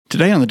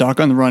Today on the Doc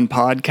on the Run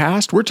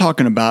podcast, we're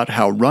talking about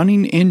how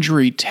running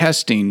injury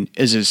testing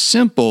is as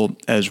simple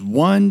as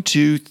 1,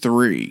 2,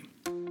 3.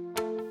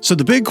 So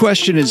the big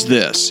question is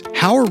this: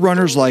 how are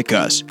runners like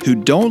us, who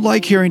don't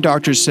like hearing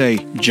doctors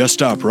say, just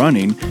stop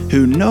running,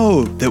 who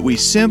know that we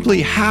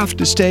simply have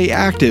to stay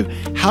active,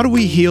 how do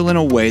we heal in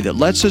a way that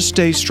lets us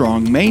stay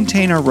strong,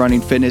 maintain our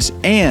running fitness,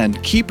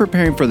 and keep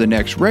preparing for the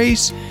next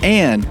race,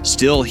 and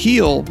still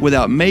heal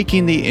without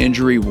making the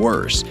injury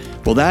worse?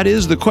 Well, that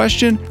is the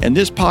question, and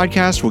this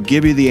podcast will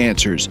give you the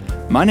answers.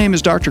 My name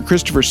is Dr.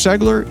 Christopher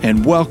Segler,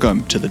 and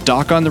welcome to the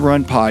Doc on the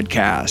Run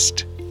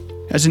podcast.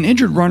 As an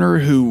injured runner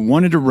who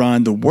wanted to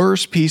run, the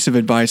worst piece of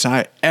advice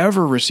I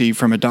ever received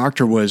from a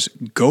doctor was,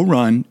 go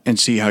run and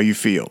see how you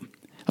feel.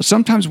 Now,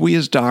 sometimes we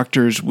as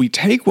doctors, we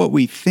take what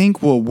we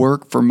think will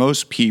work for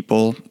most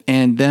people,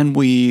 and then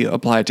we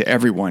apply it to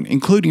everyone,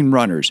 including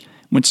runners.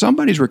 When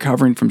somebody's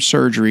recovering from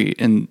surgery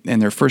and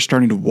they're first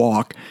starting to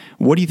walk,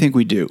 what do you think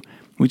we do?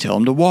 We tell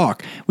them to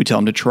walk. We tell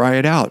them to try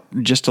it out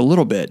just a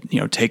little bit.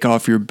 Take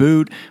off your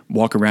boot,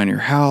 walk around your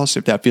house.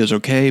 If that feels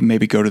okay,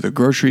 maybe go to the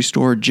grocery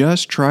store.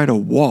 Just try to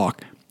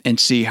walk and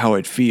see how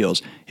it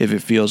feels. If it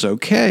feels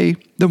okay,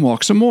 then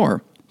walk some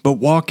more. But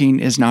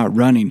walking is not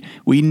running.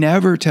 We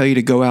never tell you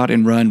to go out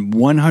and run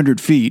 100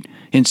 feet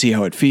and see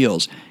how it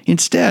feels.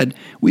 Instead,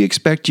 we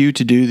expect you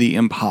to do the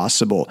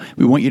impossible.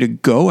 We want you to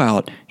go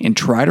out and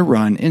try to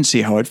run and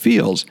see how it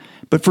feels.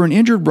 But for an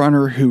injured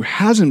runner who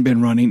hasn't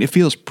been running, it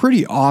feels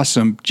pretty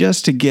awesome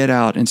just to get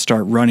out and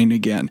start running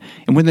again.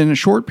 And within a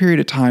short period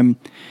of time,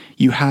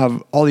 you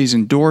have all these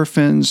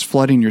endorphins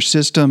flooding your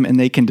system, and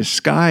they can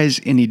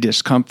disguise any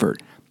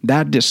discomfort.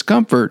 That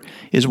discomfort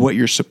is what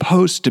you're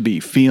supposed to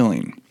be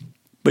feeling.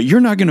 But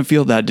you're not going to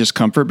feel that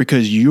discomfort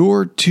because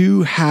you're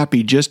too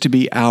happy just to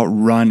be out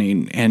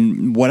running.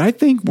 And what I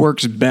think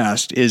works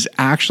best is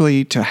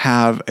actually to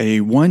have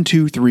a 1,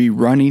 2, 3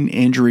 running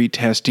injury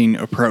testing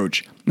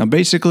approach. Now,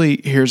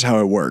 basically, here's how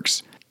it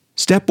works.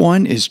 Step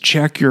 1 is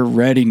check your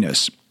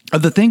readiness.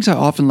 Of the things I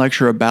often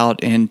lecture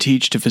about and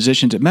teach to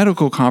physicians at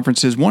medical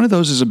conferences, one of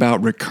those is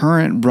about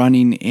recurrent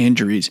running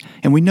injuries.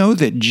 And we know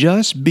that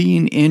just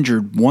being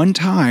injured one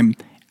time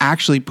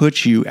actually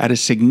puts you at a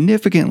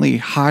significantly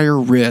higher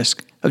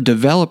risk of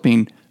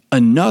developing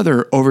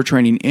another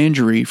overtraining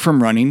injury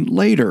from running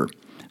later.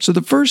 So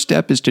the first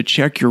step is to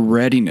check your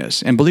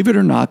readiness. And believe it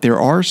or not, there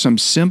are some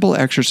simple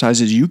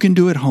exercises you can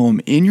do at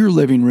home in your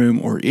living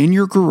room or in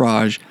your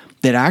garage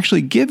that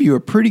actually give you a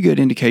pretty good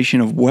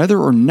indication of whether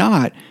or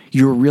not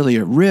you're really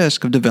at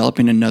risk of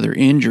developing another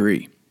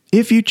injury.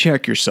 If you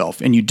check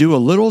yourself and you do a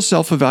little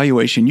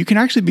self-evaluation, you can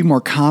actually be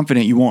more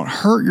confident you won't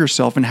hurt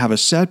yourself and have a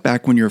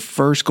setback when you're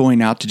first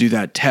going out to do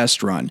that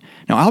test run.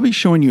 Now, I'll be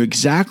showing you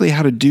exactly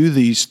how to do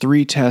these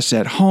 3 tests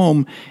at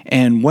home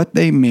and what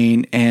they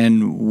mean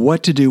and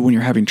what to do when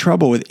you're having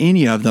trouble with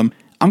any of them.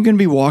 I'm going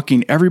to be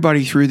walking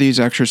everybody through these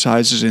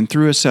exercises and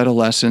through a set of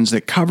lessons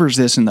that covers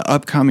this in the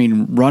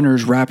upcoming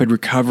Runners Rapid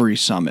Recovery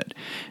Summit.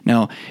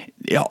 Now,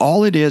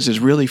 all it is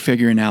really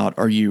figuring out,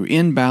 are you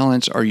in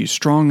balance? Are you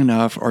strong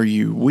enough? Are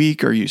you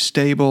weak? Are you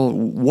stable?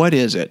 What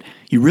is it?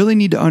 You really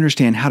need to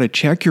understand how to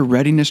check your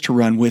readiness to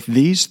run with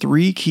these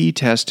 3 key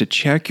tests to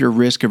check your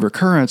risk of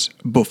recurrence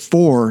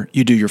before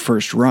you do your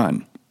first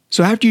run.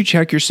 So after you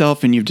check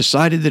yourself and you've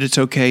decided that it's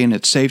okay and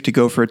it's safe to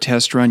go for a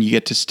test run, you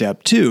get to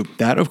step 2.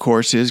 That, of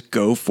course, is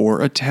go for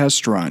a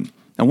test run.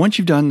 Now, once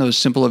you've done those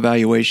simple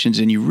evaluations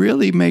and you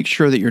really make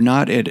sure that you're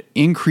not at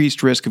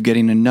increased risk of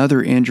getting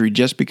another injury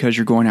just because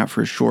you're going out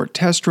for a short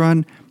test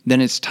run, then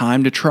it's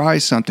time to try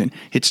something.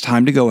 It's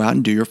time to go out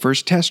and do your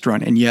first test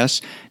run. And yes,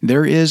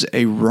 there is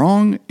a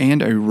wrong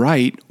and a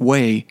right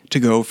way to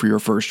go for your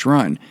first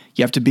run.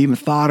 You have to be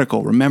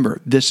methodical. Remember,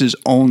 this is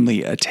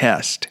only a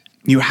test.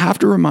 You have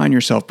to remind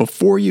yourself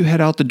before you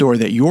head out the door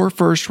that your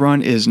first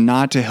run is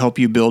not to help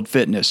you build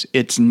fitness.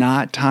 It's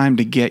not time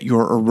to get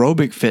your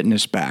aerobic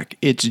fitness back.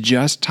 It's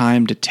just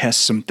time to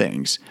test some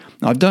things.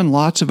 Now, I've done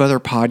lots of other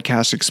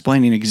podcasts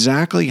explaining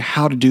exactly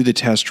how to do the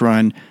test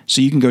run,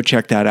 so you can go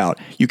check that out.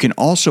 You can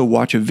also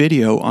watch a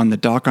video on the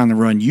Doc on the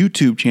Run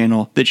YouTube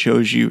channel that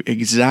shows you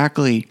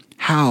exactly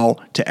how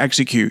to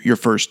execute your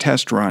first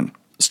test run.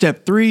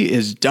 Step 3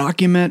 is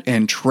document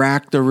and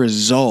track the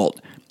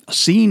result.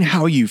 Seeing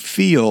how you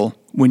feel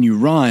when you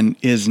run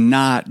is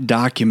not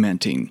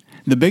documenting.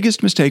 The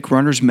biggest mistake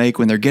runners make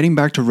when they're getting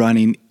back to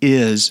running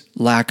is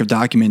lack of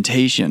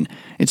documentation.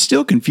 It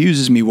still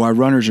confuses me why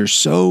runners are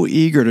so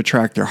eager to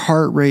track their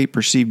heart rate,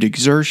 perceived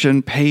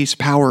exertion, pace,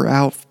 power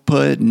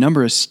output,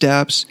 number of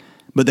steps,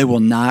 but they will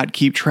not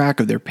keep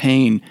track of their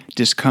pain,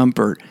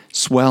 discomfort,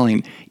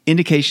 swelling,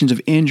 indications of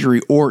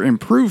injury or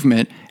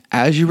improvement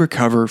as you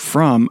recover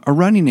from a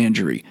running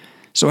injury.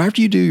 So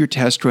after you do your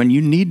test run,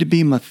 you need to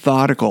be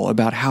methodical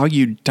about how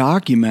you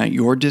document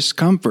your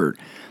discomfort.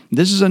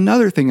 This is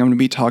another thing I'm going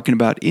to be talking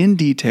about in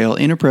detail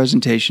in a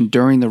presentation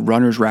during the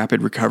Runners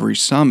Rapid Recovery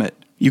Summit.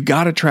 You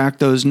got to track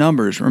those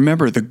numbers.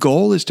 Remember, the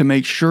goal is to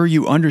make sure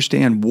you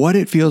understand what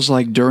it feels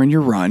like during your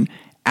run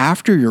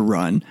after your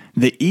run,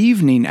 the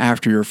evening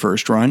after your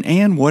first run,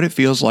 and what it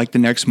feels like the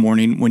next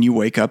morning when you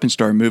wake up and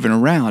start moving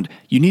around.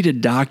 You need to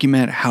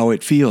document how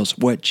it feels,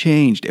 what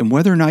changed, and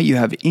whether or not you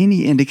have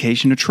any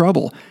indication of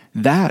trouble.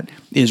 That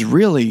is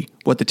really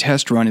what the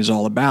test run is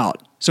all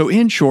about. So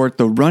in short,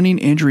 the running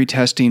injury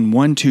testing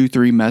 1, 2,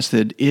 3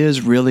 method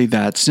is really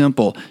that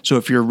simple. So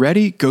if you're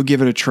ready, go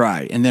give it a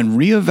try and then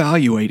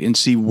reevaluate and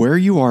see where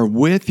you are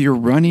with your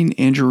running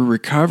injury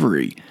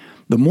recovery.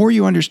 The more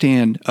you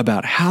understand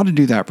about how to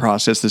do that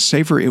process, the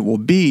safer it will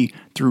be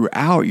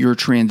throughout your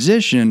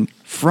transition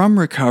from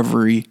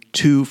recovery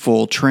to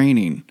full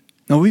training.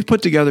 Now, we've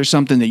put together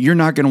something that you're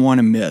not going to want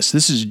to miss.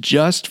 This is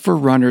just for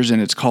runners,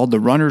 and it's called the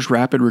Runners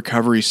Rapid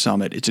Recovery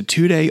Summit. It's a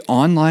 2-day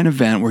online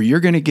event where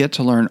you're going to get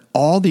to learn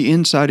all the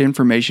inside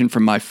information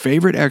from my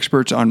favorite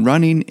experts on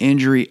running,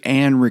 injury,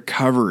 and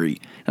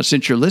recovery. Now,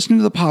 since you're listening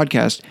to the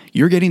podcast,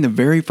 you're getting the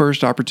very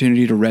first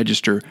opportunity to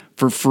register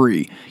for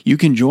free. You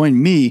can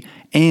join me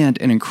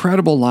and an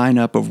incredible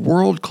lineup of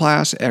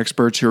world-class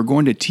experts who are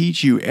going to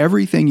teach you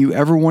everything you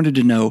ever wanted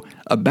to know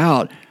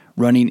about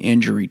running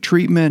injury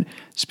treatment,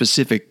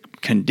 specific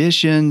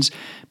conditions,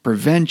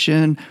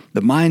 prevention, the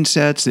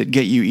mindsets that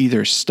get you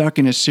either stuck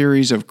in a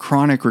series of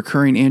chronic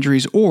recurring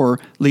injuries or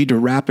lead to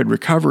rapid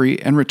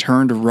recovery and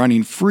return to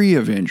running free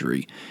of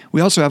injury.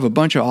 We also have a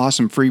bunch of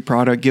awesome free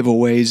product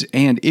giveaways,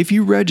 and if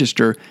you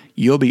register,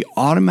 you'll be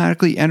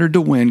automatically entered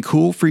to win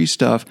cool free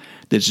stuff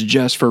that's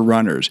just for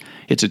runners.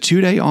 It's a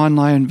 2-day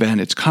online event.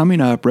 It's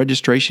coming up.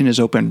 Registration is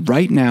open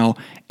right now,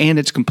 and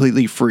it's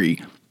completely free.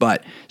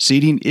 But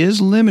seating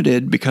is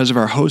limited because of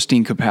our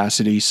hosting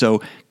capacity,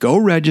 so go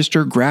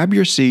register, grab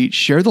your seat,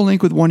 share the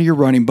link with one of your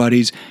running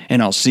buddies,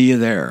 and I'll see you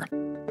there.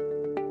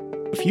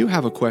 If you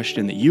have a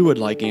question that you would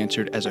like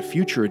answered as a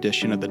future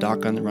edition of the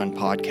Doc on the Run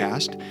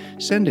podcast,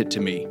 send it to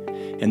me,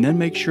 and then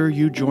make sure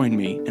you join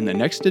me in the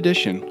next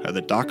edition of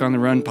the Doc on the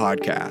Run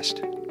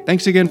podcast.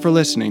 Thanks again for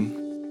listening.